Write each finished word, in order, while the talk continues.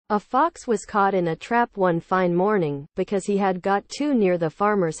A fox was caught in a trap one fine morning, because he had got too near the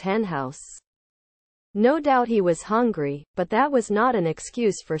farmer's henhouse. No doubt he was hungry, but that was not an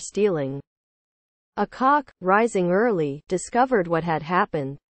excuse for stealing. A cock, rising early, discovered what had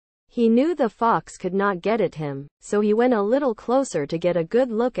happened. He knew the fox could not get at him, so he went a little closer to get a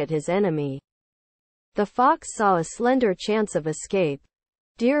good look at his enemy. The fox saw a slender chance of escape.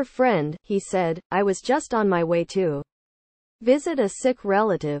 "Dear friend," he said, "I was just on my way to visit a sick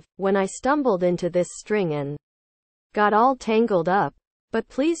relative, when I stumbled into this string and got all tangled up. But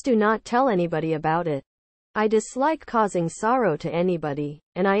please do not tell anybody about it. I dislike causing sorrow to anybody,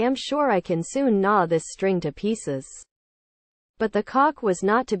 and I am sure I can soon gnaw this string to pieces." But the cock was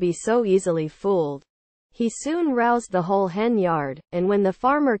not to be so easily fooled. He soon roused the whole hen yard, and when the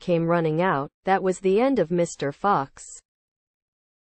farmer came running out, that was the end of Mr. Fox.